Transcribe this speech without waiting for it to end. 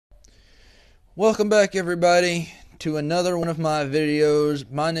Welcome back, everybody, to another one of my videos.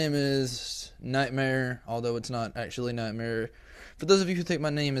 My name is Nightmare, although it's not actually Nightmare. For those of you who think my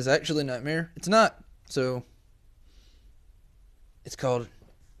name is actually Nightmare, it's not. So, it's called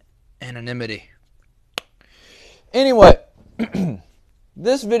anonymity. Anyway,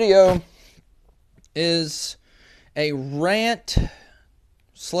 this video is a rant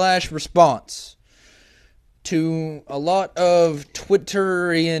 / response to a lot of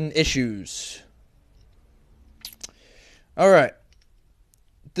Twitterian issues. Alright,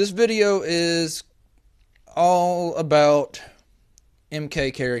 this video is all about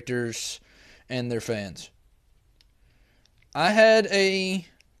MK characters and their fans. I had a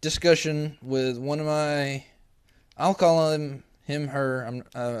discussion with one of my, I'll call him, her,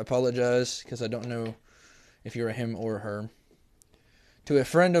 I apologize because I don't know if you're a him or a her, to a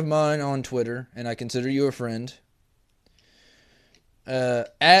friend of mine on Twitter, and I consider you a friend,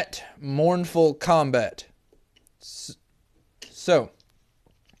 at Mournful Combat. So,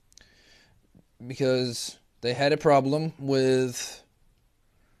 because they had a problem with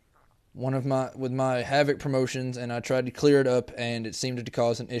my Havoc promotions, and I tried to clear it up, and it seemed to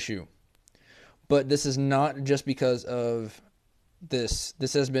cause an issue. But this is not just because of this.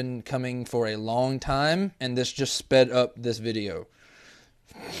 This has been coming for a long time, and this just sped up this video.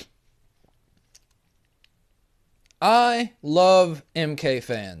 I love MK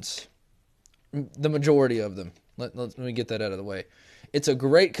fans. The majority of them. Let me get that out of the way. It's a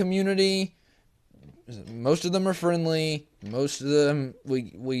great community. Most of them are friendly. Most of them,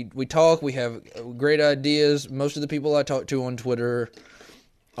 we talk. We have great ideas. Most of the people I talk to on Twitter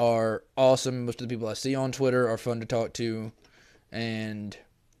are awesome. Most of the people I see on Twitter are fun to talk to. And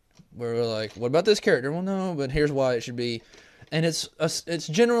we're like, what about this character? Well, no, but here's why it should be. And it's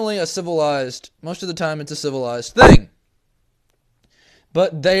generally a civilized, most of the time it's a civilized thing.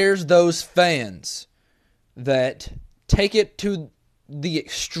 But there's those fans that take it to the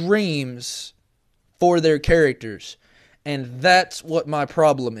extremes for their characters. And that's what my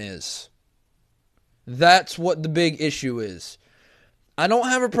problem is. That's what the big issue is. I don't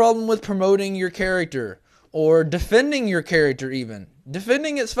have a problem with promoting your character or defending your character even.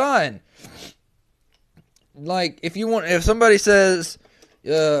 Defending it's fine. Like, if somebody says,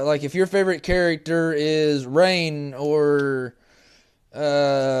 like, if your favorite character is Rain or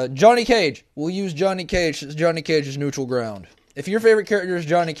Johnny Cage, we'll use Johnny Cage since Johnny Cage is neutral ground. If your favorite character is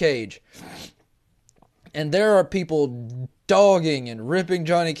Johnny Cage, and there are people dogging and ripping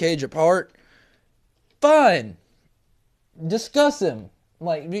Johnny Cage apart, fine. Discuss him.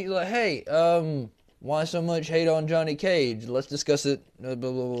 Be like, hey, why so much hate on Johnny Cage? Let's discuss it, blah,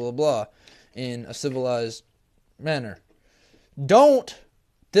 blah, blah, blah, blah, in a civilized manner.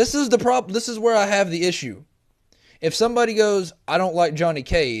 This is the problem. This is where I have the issue. If somebody goes, I don't like Johnny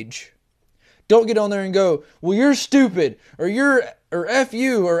Cage, don't get on there and go, well, you're stupid, or F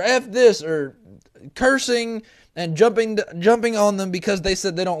you, or F this, or cursing and jumping on them because they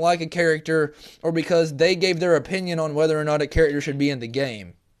said they don't like a character, or because they gave their opinion on whether or not a character should be in the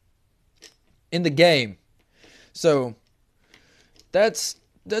game. So, that's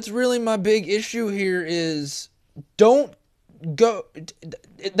really my big issue here is, don't go,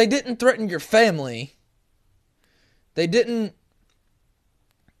 they didn't threaten your family. They didn't,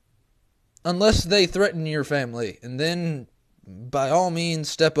 unless they threaten your family, and then, by all means,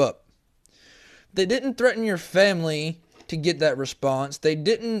 step up. They didn't threaten your family to get that response. They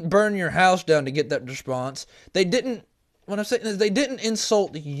didn't burn your house down to get that response. What I'm saying is, they didn't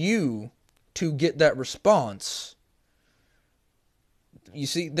insult you to get that response. You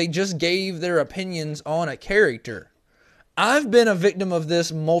see, they just gave their opinions on a character. I've been a victim of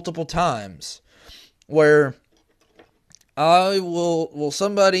this multiple times, where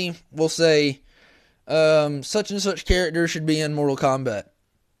somebody will say, such and such character should be in Mortal Kombat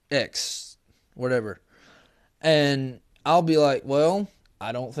X, whatever. And I'll be like, well,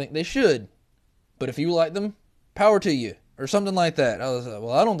 I don't think they should. But if you like them, power to you. Or something like that. I was like,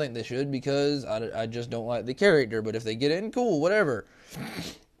 well, I don't think they should because I just don't like the character. But if they get in, cool, whatever.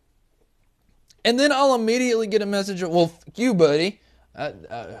 And then I'll immediately get a message of, well, fuck you, buddy.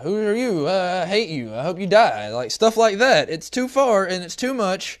 Who are you? I hate you. I hope you die. Like, stuff like that. It's too far and it's too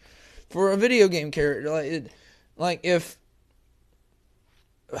much for a video game character. Like if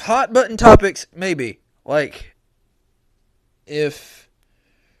hot button topics, maybe. Like, if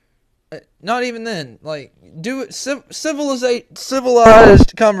not even then. Like, do it.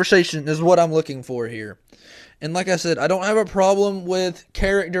 Civilized conversation is what I'm looking for here. And like I said, I don't have a problem with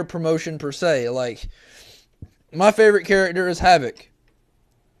character promotion per se. Like, my favorite character is Havoc.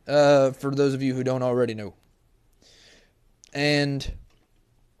 For those of you who don't already know. And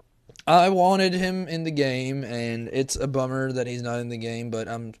I wanted him in the game, and it's a bummer that he's not in the game, but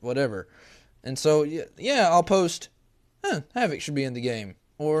I'm whatever. And so, yeah, I'll post, Havoc should be in the game.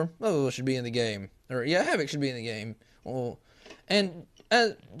 Or, should be in the game. Or, yeah, Havoc should be in the game. Well, and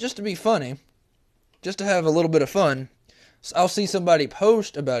just to be funny, just to have a little bit of fun, I'll see somebody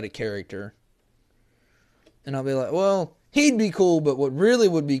post about a character, and I'll be like, well, he'd be cool, but what really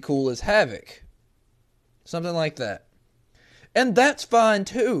would be cool is Havoc. Something like that. And that's fine,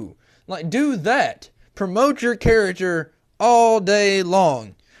 too. Like, do that. Promote your character all day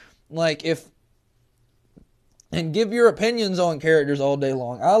long. Like, and give your opinions on characters all day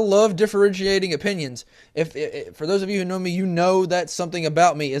long. I love differentiating opinions. If for those of you who know me, you know that's something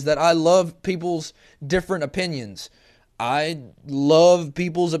about me, is that I love people's different opinions. I love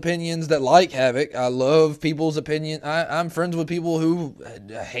people's opinions that like Havoc. I love people's opinion. I'm friends with people who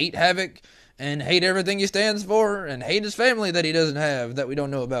hate Havoc and hate everything he stands for and hate his family that he doesn't have that we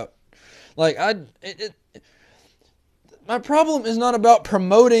don't know about. Like, my problem is not about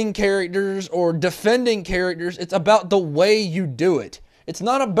promoting characters or defending characters. It's about the way you do it. It's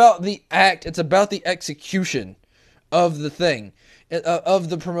not about the act. It's about the execution of the thing, of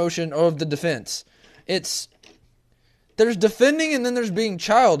the promotion or of the defense. There's defending and then there's being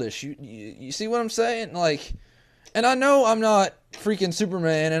childish. You see what I'm saying? Like, and I know I'm not freaking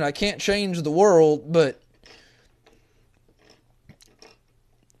Superman and I can't change the world, but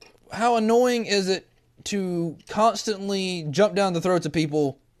how annoying is it to constantly jump down the throats of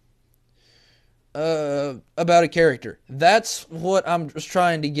people about a character? That's what I'm just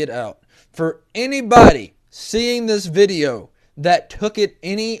trying to get out. For anybody seeing this video that took it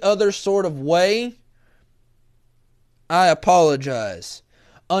any other sort of way, I apologize.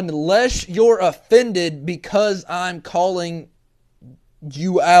 Unless you're offended because I'm calling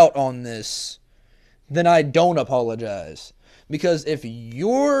you out on this, then I don't apologize. Because if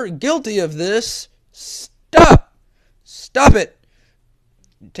you're guilty of this, stop. Stop it.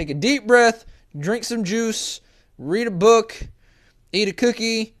 Take a deep breath, drink some juice, read a book, eat a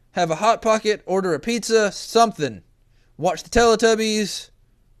cookie, have a Hot Pocket, order a pizza, something. Watch the Teletubbies,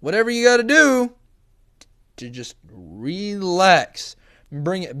 whatever you got to do to just relax and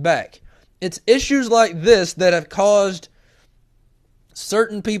bring it back. It's issues like this that have caused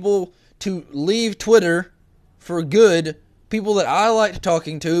certain people to leave Twitter for good. People that I liked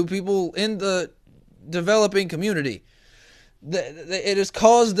talking to, people in the developing community. It has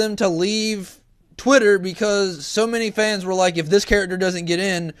caused them to leave Twitter because so many fans were like, if this character doesn't get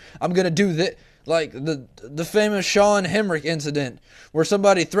in, I'm going to do that. Like the famous Sean Hemrick incident where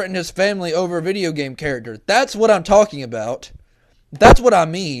somebody threatened his family over a video game character. That's what I'm talking about. That's what I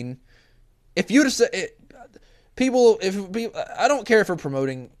mean. If you to say I don't care for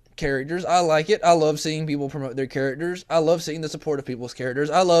promoting characters. I like it. I love seeing people promote their characters. I love seeing the support of people's characters.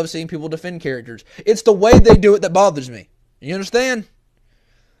 I love seeing people defend characters. It's the way they do it that bothers me. You understand?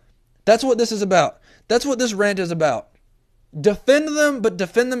 That's what this is about. That's what this rant is about. Defend them, but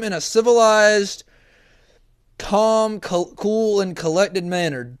defend them in a civilized, calm, cool, and collected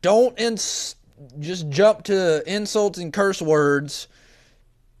manner. Don't just jump to insults and curse words.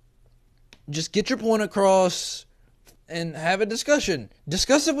 Just get your point across and have a discussion.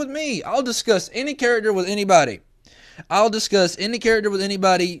 Discuss it with me. I'll discuss any character with anybody. I'll discuss any character with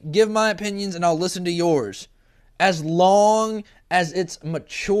anybody, give my opinions, and I'll listen to yours. As long as it's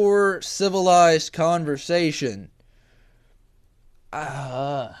mature, civilized conversation.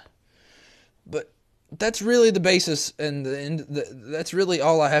 But that's really the basis, and that's really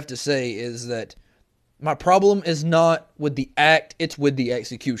all I have to say is that my problem is not with the act, it's with the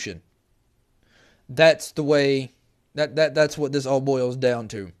execution. That's the way... That's what this all boils down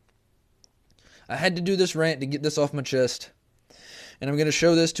to. I had to do this rant to get this off my chest. And I'm going to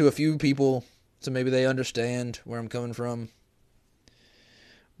show this to a few people so maybe they understand where I'm coming from.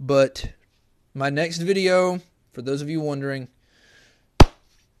 But my next video, for those of you wondering,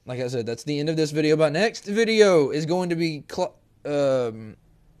 like I said, that's the end of this video. My next video is going to be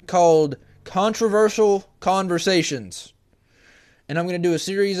called Controversial Conversations. And I'm going to do a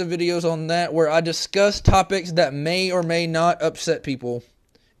series of videos on that where I discuss topics that may or may not upset people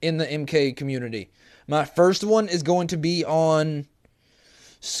in the MK community. My first one is going to be on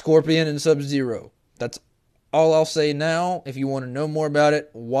Scorpion and Sub-Zero. That's all I'll say now. If you want to know more about it,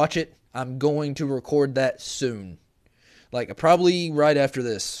 watch it. I'm going to record that soon. Like, probably right after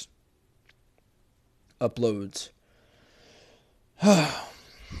this uploads.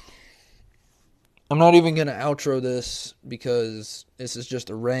 I'm not even going to outro this because this is just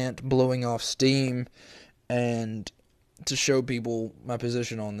a rant blowing off steam and to show people my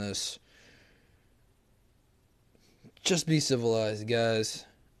position on this. Just be civilized, guys.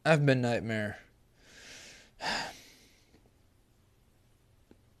 I've been Nightmare.